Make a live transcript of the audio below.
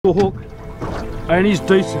hook, and he's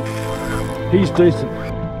decent. He's decent.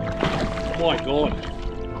 My God.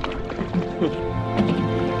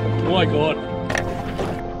 My God.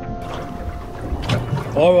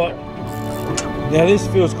 All right. Now this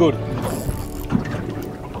feels good.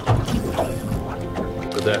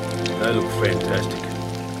 Look at that. They look fantastic.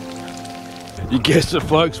 You guessed it,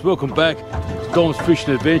 folks. Welcome back to Dom's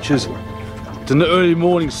Fishing Adventures. It's an early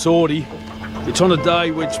morning sortie. It's on a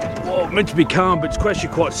day which, well, meant to be calm, but it's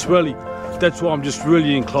actually quite swelly. That's why I'm just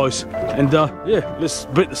really in close. And yeah, let's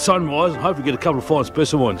beat the sunrise and hopefully get a couple of fine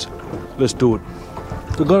specimens. Let's do it.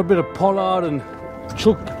 We've got a bit of pollard and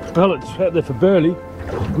chook pellets out there for burley.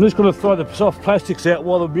 I'm just going to throw the soft plastics out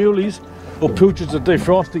while the muleys or pilchards are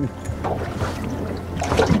defrosting.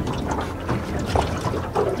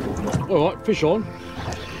 All right, fish on.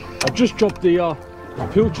 I've just dropped the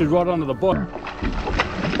pilchard right under the bottom.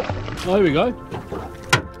 Oh, here we go.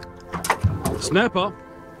 Snapper.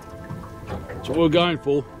 That's what we're going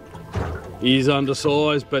for. He's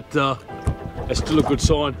undersized, but that's still a good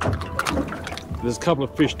sign. There's a couple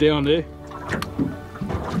of fish down there.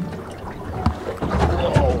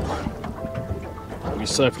 Oh, I'll be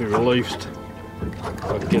safely released. If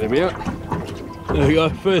I can get him out. There we go.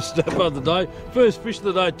 First snapper of the day. First fish of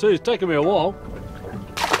the day too. It's taken me a while.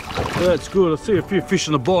 So that's good. I see a few fish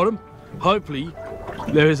on the bottom. Hopefully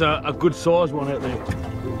there is a good size one out there.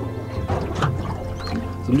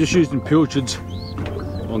 So I'm just using pilchards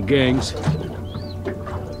on gangs.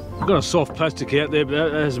 I've got a soft plastic out there,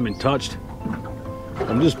 but that hasn't been touched.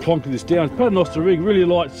 I'm just plonking this down. It's paternoster rig, really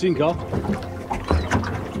light sinker.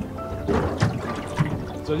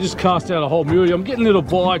 So I just cast out a whole muley. I'm getting little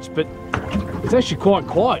bites, but it's actually quite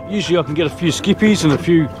quiet. Usually I can get a few skippies and a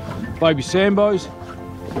few baby sambos.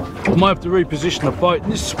 I might have to reposition the boat.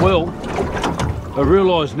 And this swell, I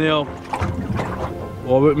realise now,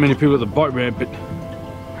 well, there weren't many people at the boat ramp, but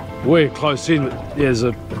we're close in, but yeah, there's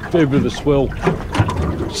a fair bit of a swell.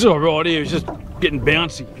 It's all right here, it's just getting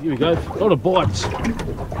bouncy. Here we go, a lot of bites.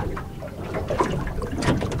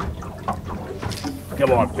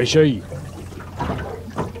 Come on, fishy.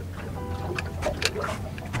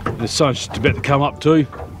 The sun's just about to come up too.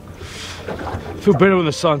 I feel better when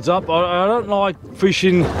the sun's up. I don't like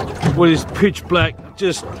fishing when it's pitch black,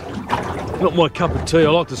 just not my cup of tea. I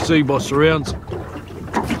like to see my surrounds.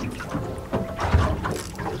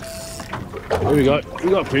 Here we go, we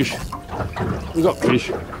got fish. We got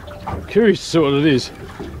fish. Curious to see what it is.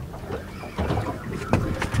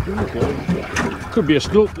 Okay. Could be a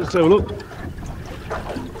snook, let's have a look.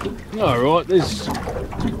 Alright, there's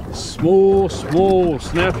small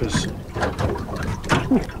snappers.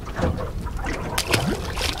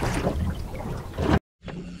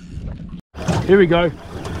 Here we go.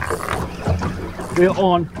 They're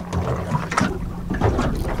on.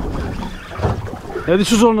 Now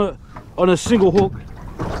this was on a single hook,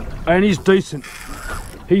 and he's decent.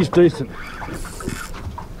 He's decent.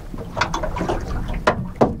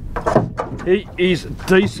 He is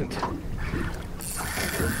decent.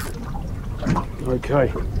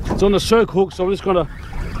 Okay, it's on the circle hook, so I'm just gonna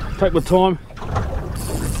take my time.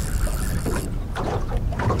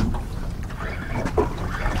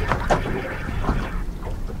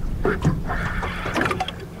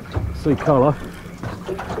 See colour.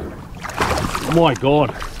 My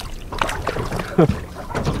God.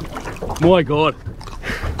 My God.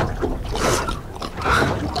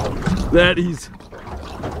 That is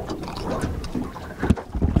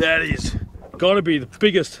gotta be the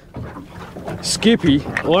biggest skippy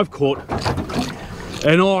I've caught,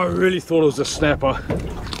 and I really thought it was a snapper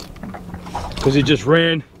because he just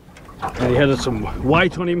ran and he had some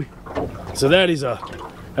weight on him. So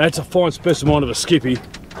that's a fine specimen of a skippy.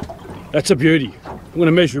 That's a beauty. I'm going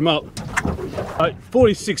to measure him up.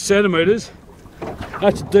 46 centimetres.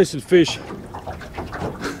 That's a decent fish.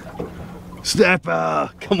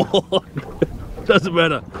 Snapper! Come on! Doesn't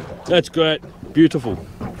matter. That's great. Beautiful.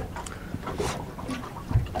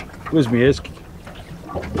 Where's my esk?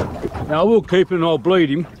 Now I will keep him and I'll bleed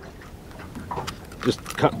him. Just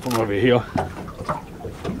cut from over here.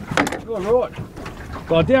 Alright.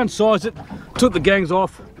 So I downsized it, took the gangs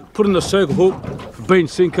off, put in the circle hook for bean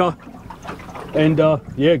sinker. And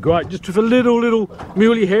yeah, great. Just with a little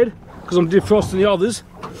muley head, because I'm defrosting the others,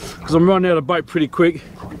 because I'm running out of bait pretty quick.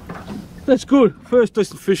 That's good. First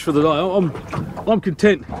decent fish for the day. I'm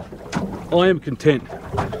content. I am content.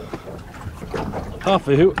 Half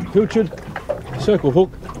a pilchard, circle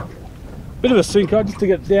hook, bit of a sinker just to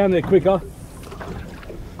get down there quicker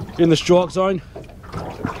in the strike zone.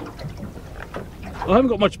 I haven't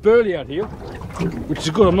got much burley out here, which is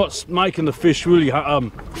good. I'm not making the fish really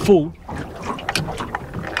full.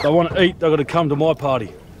 They want to eat, they've got to come to my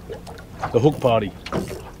party. the hook party.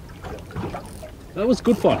 That was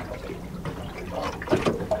good fun.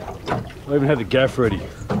 I even had the gaff ready.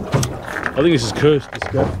 I think this is cursed, this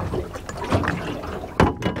gaff.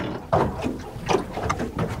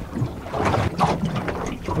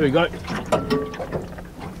 There we go.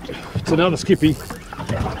 It's another skippy.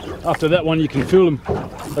 After that one you can feel them.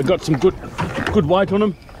 They got some good weight on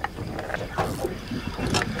them.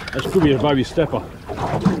 That could be a baby snapper.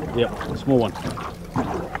 Yep, small one.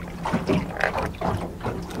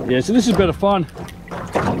 Yeah, so this is better fun.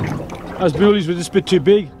 Those muleys were just a bit too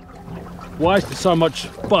big. Wasted so much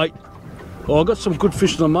bait. Oh, I got some good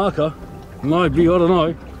fish on the marker. Maybe, I don't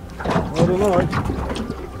know.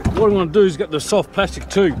 What I'm going to do is get the soft plastic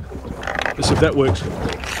too. Let's see if that works.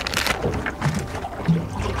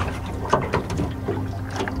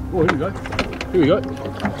 Oh, here we go. Here we go.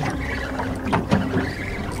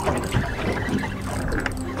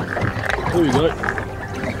 Here we go.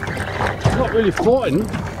 It's not really fighting.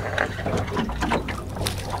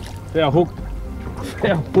 Foul hook.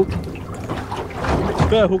 Foul hook.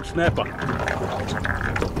 Foul hook snapper.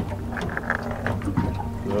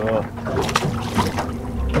 Oh.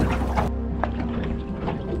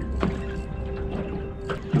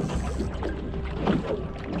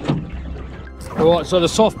 Alright, so the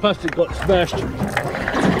soft plastic got smashed.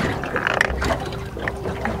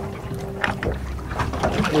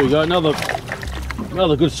 There we go, another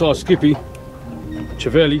good sized skippy.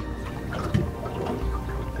 Chiavelli.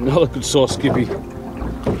 Another good sized skippy.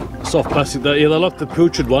 Soft plastic there. Yeah, they like the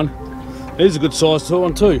pilchard one. Here's a good sized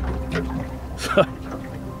one too.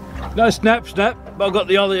 No snap, but I've got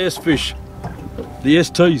the other S fish. The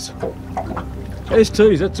STs.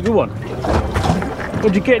 STs, that's a good one.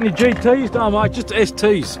 Would you get any GTs? No mate, just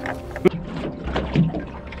STs.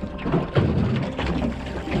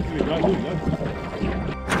 Here we go, here we go.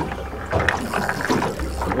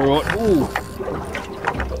 Alright, ooh.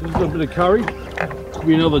 Just a little bit of curry. Could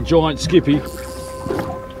be another giant skippy.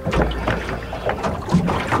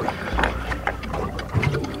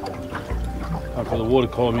 Up for the water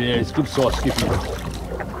column, yeah, it's a good sized skippy.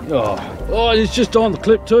 Oh, it's just on the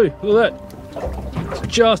clip too, look at that. It's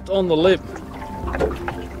just on the lip.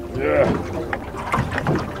 Yeah.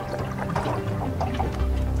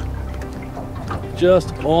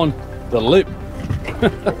 Just on the lip.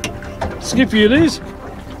 Skippy it is.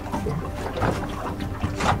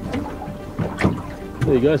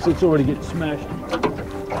 There you go, so it's already getting smashed.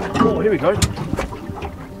 Oh, here we go.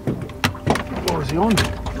 What is he on?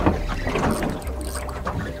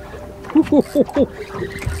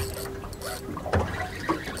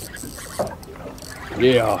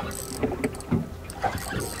 Yeah.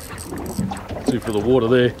 See for the water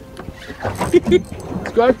there.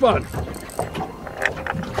 It's great fun.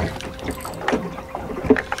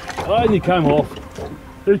 Oh, and he came off.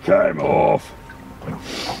 He came off.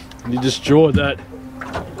 And he destroyed that.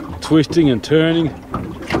 Twisting and turning.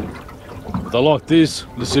 If they like this,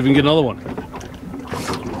 let's see if we can get another one.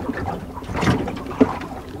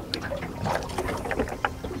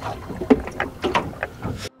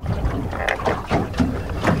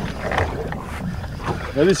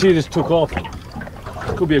 Now this here just took off.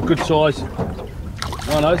 Could be a good size.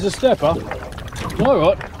 Oh no, it's a snapper.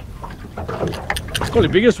 Alright. It's probably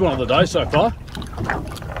the biggest one of the day so far.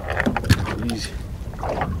 He's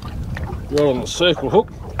right on the circle hook.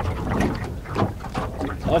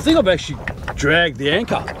 I think I've actually dragged the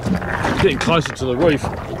anchor. Getting closer to the reef.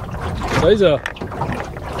 So these are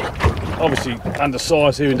obviously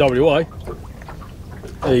undersized here in WA.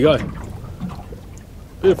 There you go.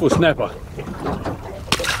 Beautiful snapper.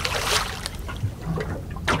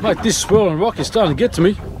 Mate, this swirling rock is starting to get to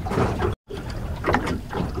me.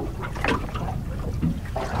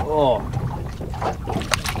 Oh.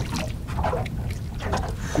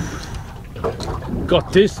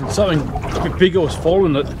 Got this and something a bit bigger was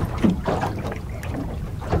following it.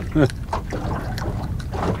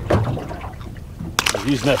 I'm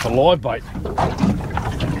using that for live bait.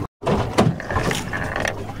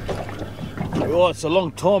 Oh, it's a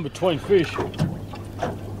long time between fish.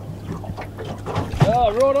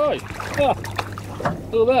 Oh, righto. Ah,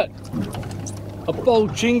 look at that. A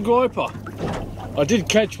bold chin groper. I did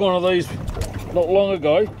catch one of these not long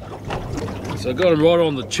ago. So I got him right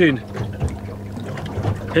on the chin.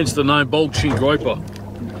 Hence the name bold chin groper.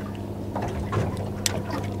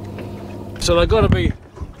 So they got to be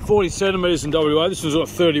 40 centimetres in WA. This was like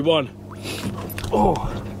 31. Oh,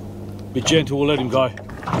 be gentle, we'll let him go.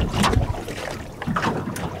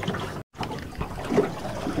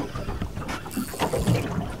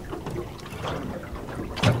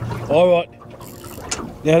 Alright,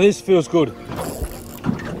 now this feels good.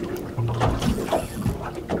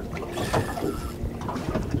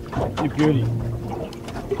 You beauty.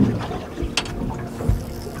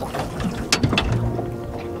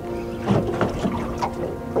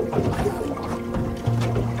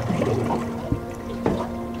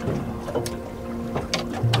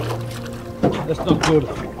 That's not good.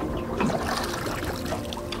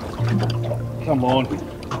 Come on.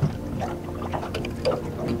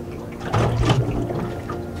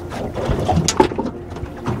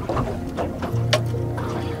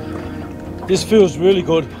 This feels really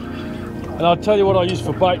good. And I'll tell you what I use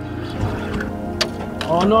for bait.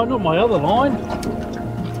 Oh no, not my other line.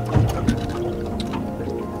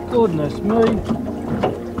 Goodness me.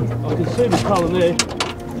 I can see the colour there.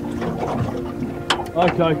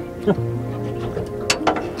 Okay.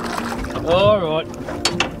 Alright.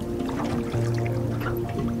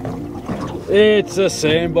 It's a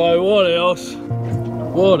Sambo. What else?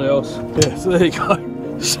 What else? Yeah, so there you go.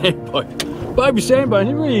 Sambo. Baby Sambo. And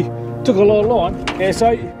he really took a lot of line. Yeah,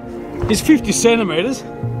 so it's 50 centimetres.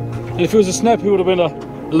 And if it was a snap, it would have been a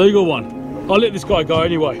legal one. I'll let this guy go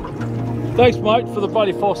anyway. Thanks, mate, for the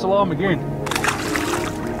bloody false alarm again.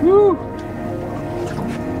 Woo!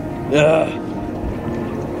 Yeah.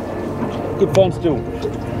 Good fun still.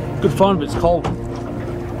 Good fun, but it's cold.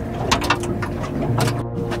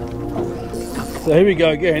 So here we go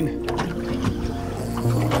again.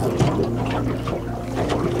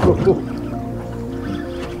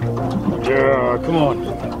 Yeah, come on.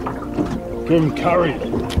 Give him curry.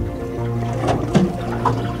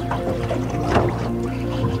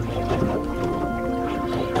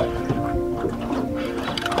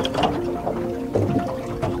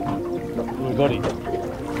 We got him.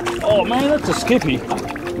 Oh man, that's a Skippy.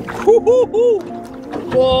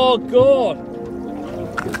 Oh God.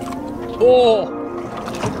 Oh,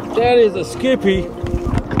 that is a Skippy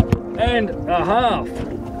and a half.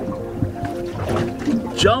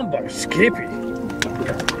 Jumbo Skippy.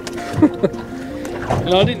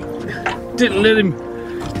 And I didn't let him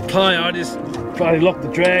play. I just bloody locked the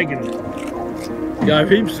drag and gave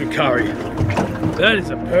him some curry. That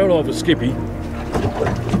is a pearl of a Skippy.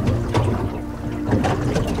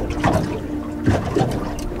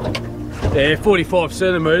 Yeah, 45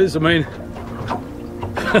 centimetres. I mean,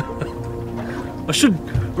 I should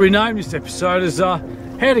rename this episode as how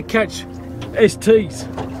to catch STs.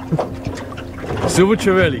 Silver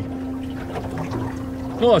Trevally.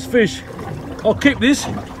 Nice fish. I'll keep this.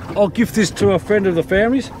 I'll gift this to a friend of the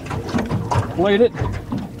family's. Bleed it.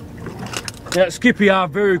 Now, Skippy are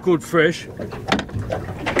very good fresh.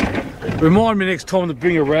 Remind me next time to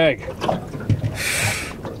bring a rag.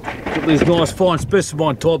 Got these nice fine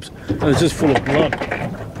specimen tops and it's just full of blood.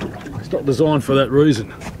 It's not designed for that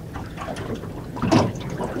reason.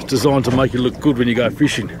 It's designed to make it look good when you go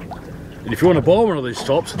fishing. And if you want to buy one of these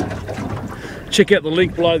tops, check out the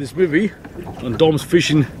link below this movie on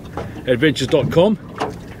domsfishingadventures.com.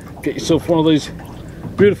 Get yourself one of these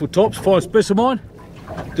beautiful tops, fine specimen,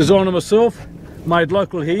 designed them myself, made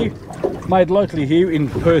locally here in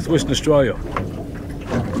Perth, Western Australia.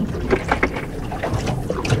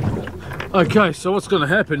 Okay, so what's going to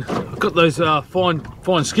happen? I've got those fine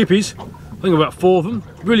skippies. I think about 4 of them,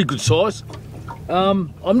 really good size.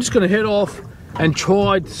 I'm just going to head off and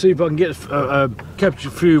try to see if I can get capture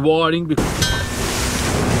a few whiting.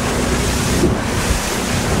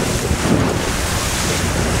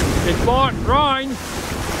 It's might rain,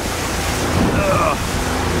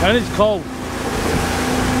 and it's cold.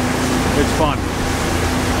 It's fun.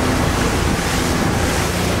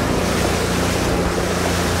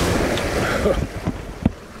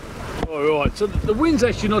 Alright, so the wind's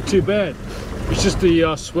actually not too bad. It's just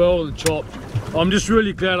the swell and the chop. I'm just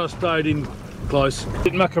really glad I stayed in close.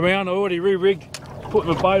 Didn't muck around, I already re-rigged, put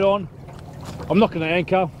my bait on. I'm not going to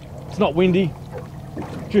anchor, it's not windy.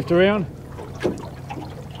 Drift around.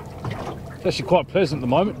 It's actually quite pleasant at the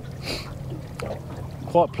moment.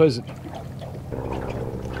 Quite pleasant.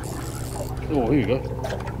 Oh, here you go.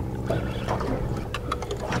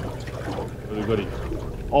 Everybody.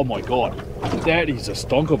 Oh my God. That is a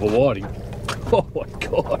stonk of a whiting. Oh my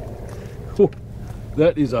God. Oh,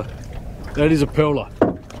 that is a pearler.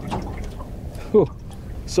 Oh,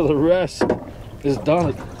 so the wrasse has done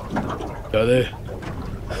it. Go there.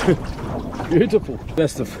 Beautiful.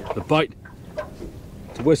 That's the bait.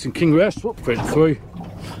 It's a Western King wrasse. Whoop, fed it through.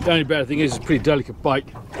 The only bad thing is it's a pretty delicate bait.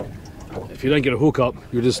 If you don't get a hook up,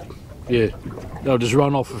 you'll just, yeah, they'll just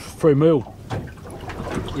run off a free meal.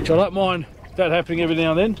 Which I don't mind that happening every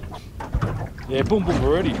now and then. Yeah, boom boom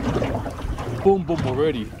already. Boom boom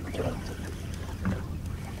already.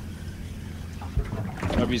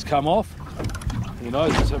 Maybe he's come off. Who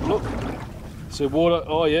knows? Let's have a look. See water.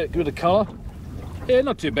 Oh yeah, good a colour. Yeah,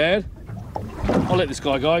 not too bad. I'll let this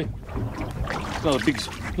guy go.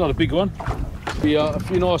 not a big one. Be a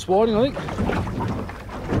few nice whiting, I think.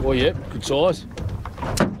 Oh yeah, good size.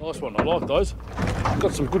 Nice one. I like those.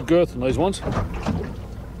 Got some good girth on these ones.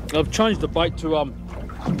 I've changed the bait to a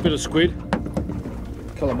bit of squid,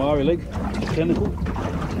 calamari leg, tentacle.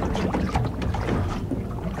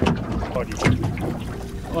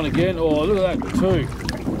 On again. Oh, look at that, two.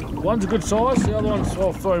 One's a good size, the other one's,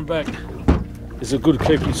 I'll throw him back. It's a good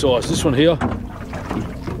keeping size. This one here,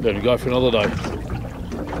 let me go for another day.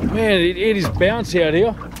 Man, it is bouncy out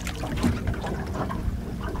here.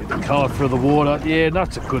 Get the colour through the water. Yeah,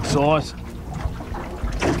 that's a good size.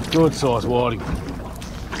 Good size whiting.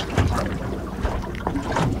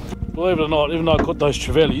 Believe it or not, even though I caught those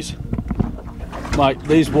trevellies, mate,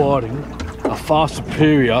 these whiting are far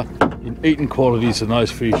superior in eating qualities than those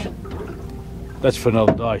fish. That's for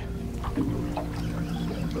another day.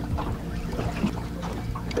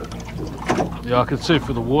 Yeah, I can see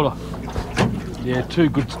through the water. Yeah, two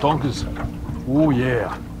good stonkers. Oh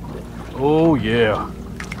yeah. Oh yeah.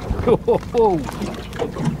 Oh,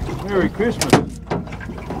 Merry Christmas.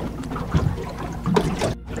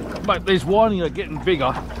 Mate, these whiting are getting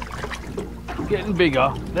bigger. Getting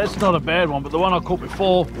bigger. That's not a bad one, but the one I caught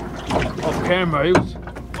before off camera, he was,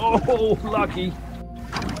 oh, lucky.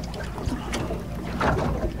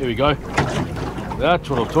 Here we go. That's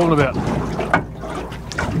what I'm talking about.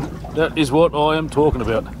 That is what I am talking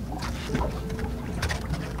about. You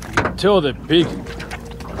can tell they're big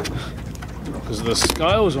because of the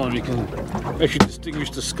scales on them. You can actually distinguish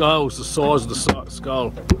the scales, the size of the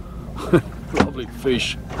skull. Lovely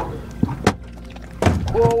fish.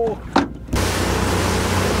 Whoa!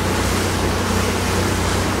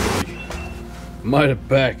 Made it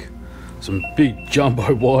back. Some big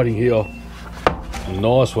jumbo whiting here. Some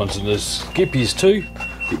nice ones, and there's Skippies too.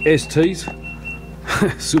 The STs.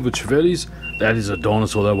 Silver trevellies. That is a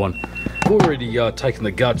dinosaur, that one. I've already taken the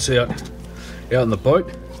guts out in the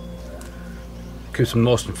boat. Keeps them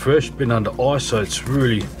nice and fresh. Been under ice, so it's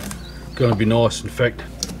really going to be nice. In fact,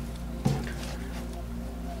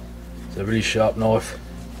 it's a really sharp knife.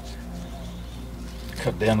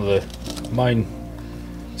 Cut down to the main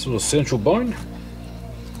sort of central bone.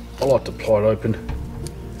 I like to pry it open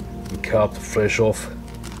and carve the flesh off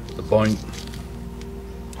the bone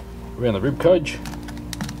around the rib cage.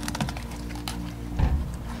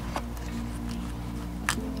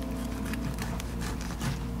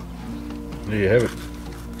 There you have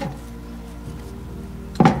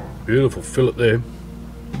it. Beautiful fillet there.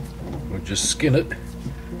 We'll just skin it.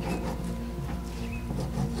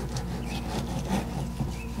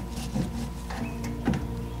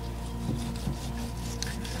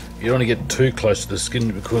 You don't want to get too close to the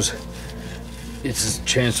skin because it's a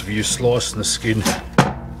chance of you slicing the skin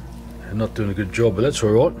and not doing a good job, but that's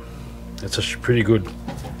alright. That's actually pretty good.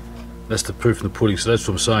 That's the proof in the pudding, so that's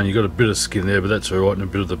what I'm saying. You've got a bit of skin there, but that's alright, and a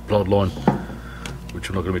bit of the bloodline, which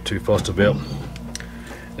I'm not going to be too fussed about.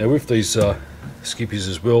 Now with these skippies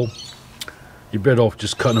as well, you're better off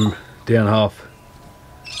just cutting them down half.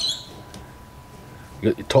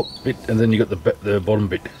 You got your top bit and then you got the bottom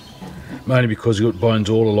bit. Mainly because you've got bones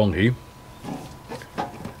all along here.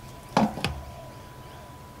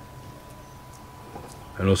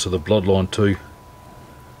 And also the bloodline too.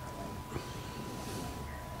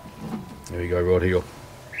 There we go, right here.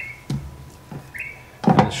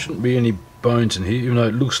 And there shouldn't be any bones in here, even though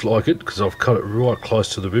it looks like it, because I've cut it right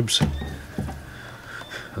close to the ribs. And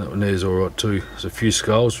that one there's alright too. There's a few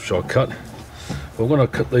skulls which I'll cut. But I'm going to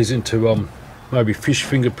cut these into maybe fish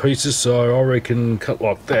finger pieces, so I reckon cut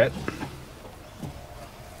like that.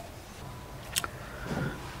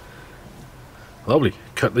 Lovely.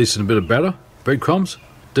 Cut these in a bit of batter, breadcrumbs,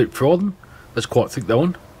 deep fry them. That's quite thick, that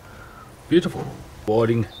one. Beautiful.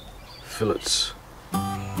 Whiting fillets.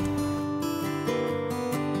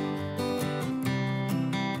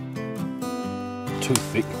 Too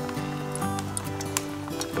thick,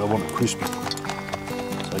 but I want it crispy.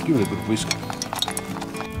 So give it a good whisk.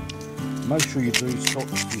 Make sure you do salt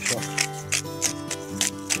the fish up.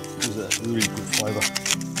 Gives that really good flavour.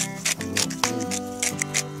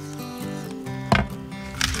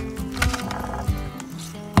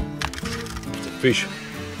 Fish,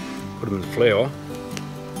 put them in the flour.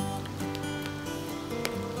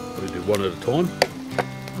 We do one at a time.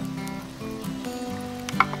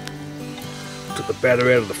 Took the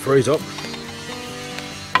batter out of the freezer.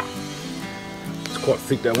 It's quite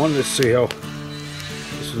thick, that one. Let's see how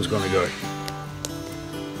this one's going to go.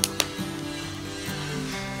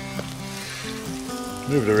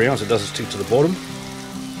 Move it around so it doesn't stick to the bottom.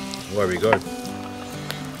 Away we go.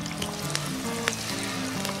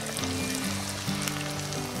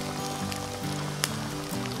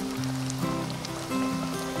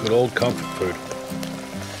 Good old comfort food.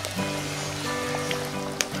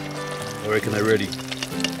 I reckon they're ready.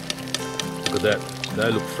 Look at that.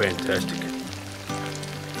 They look fantastic.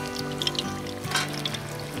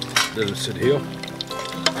 Let them sit here.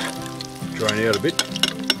 Drain out a bit.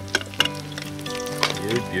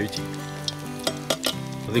 Yeah, beauty.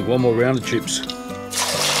 I think one more round of chips.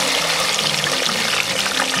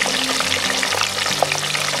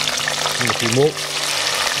 And a few more.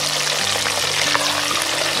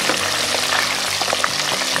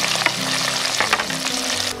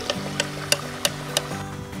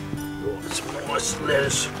 Oh, some nice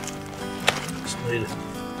lettuce. Just need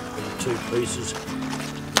 2 pieces.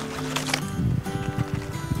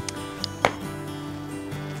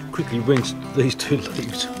 Quickly rinse these 2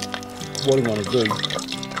 leaves. What I want to do,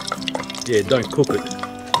 yeah, don't cook it,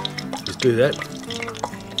 just do that,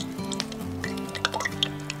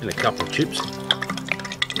 and a couple of chips,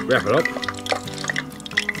 wrap it up,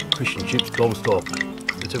 fish and chips, golden style.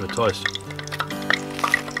 Let's have a taste.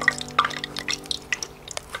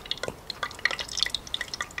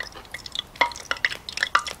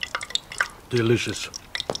 Delicious.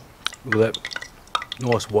 Look at that,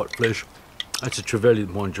 nice white flesh. That's a trevally,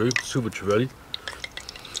 mind you, silver trevally.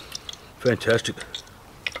 Fantastic.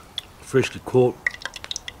 Freshly caught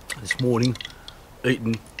this morning,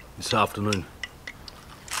 eaten this afternoon.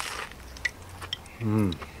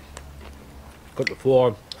 Got the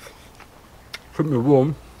fire pretty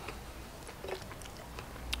warm.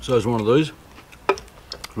 So it's one of these.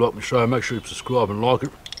 If you like my show, make sure you subscribe and like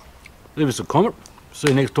it. Leave us a comment. See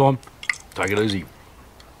you next time. Take it easy.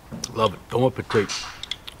 Love it. Bon appetit.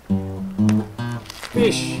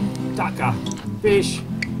 Fish, tucker, fish,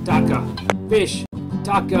 tucker, fish,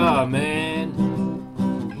 tucker, man.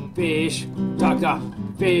 Fish, tucker,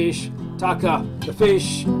 the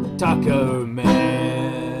fish, tucker, man.